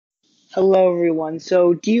Hello, everyone.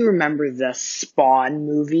 So, do you remember the Spawn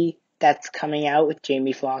movie that's coming out with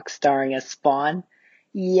Jamie Foxx starring as Spawn?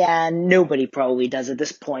 Yeah, nobody probably does at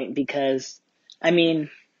this point because, I mean,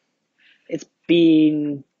 it's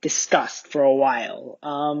been discussed for a while.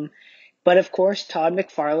 But of course, Todd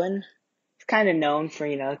McFarlane is kind of known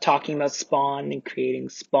for, talking about Spawn and creating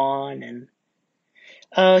Spawn, and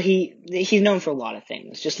he's known for a lot of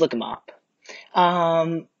things. Just look him up.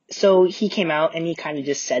 So he came out and he kind of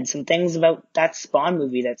just said some things about that Spawn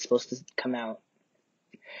movie that's supposed to come out.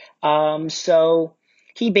 So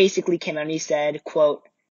he basically came out and he said, quote,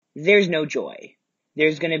 "There's no joy.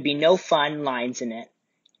 There's gonna be no fun lines in it.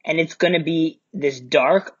 And it's gonna be this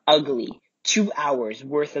dark, ugly 2 hours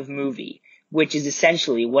worth of movie, which is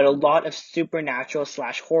essentially what a lot of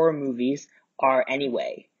supernatural/horror movies are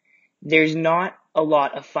anyway. There's not a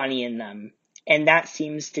lot of funny in them, and that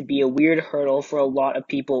seems to be a weird hurdle for a lot of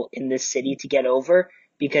people in this city to get over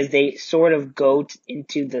because they sort of go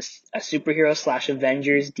into this a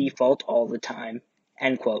superhero/Avengers default all the time."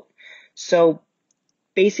 End quote. So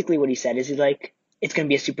basically, what he said is he's like, it's gonna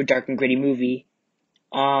be a super dark and gritty movie.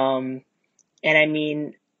 Um, and I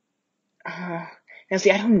mean, uh, now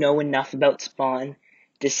see, I don't know enough about Spawn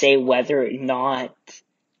to say whether or not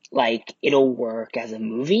it'll work as a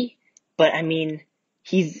movie, but I mean,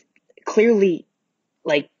 he's clearly,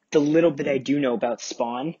 the little bit I do know about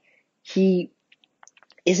Spawn, he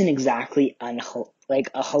isn't exactly a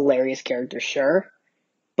hilarious character, sure,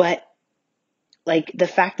 but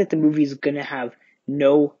the fact that the movie's gonna have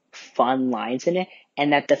no fun lines in it,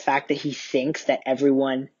 and that the fact that he thinks that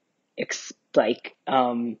everyone ex- like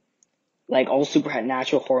um all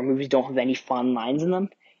supernatural horror movies don't have any fun lines in them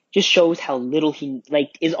just shows how little he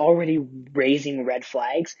is already raising red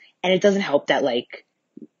flags. And it doesn't help that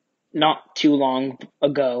not too long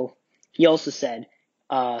ago he also said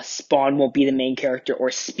Spawn won't be the main character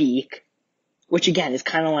or speak, which again is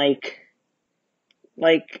kind of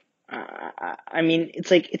I mean,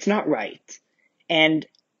 it's not right. And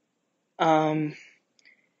um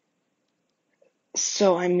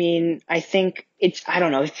so I mean, I think I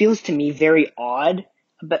don't know, it feels to me very odd,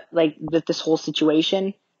 but with this whole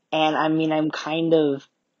situation. And I mean, I'm kind of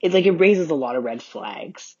it raises a lot of red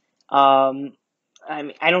flags. I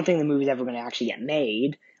mean, I don't think the movie's ever going to actually get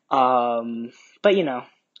made. But a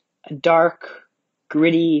dark,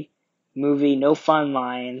 gritty movie, no fun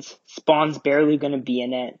lines. Spawn's barely going to be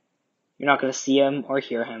in it. You're not going to see him or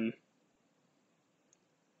hear him.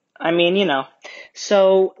 I mean,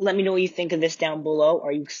 So let me know what you think of this down below.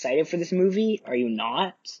 Are you excited for this movie? Are you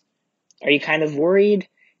not? Are you kind of worried?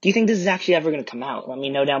 Do you think this is actually ever going to come out? Let me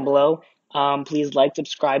know down below. Please like,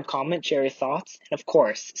 subscribe, comment, share your thoughts. And of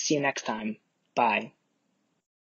course, see you next time. Bye.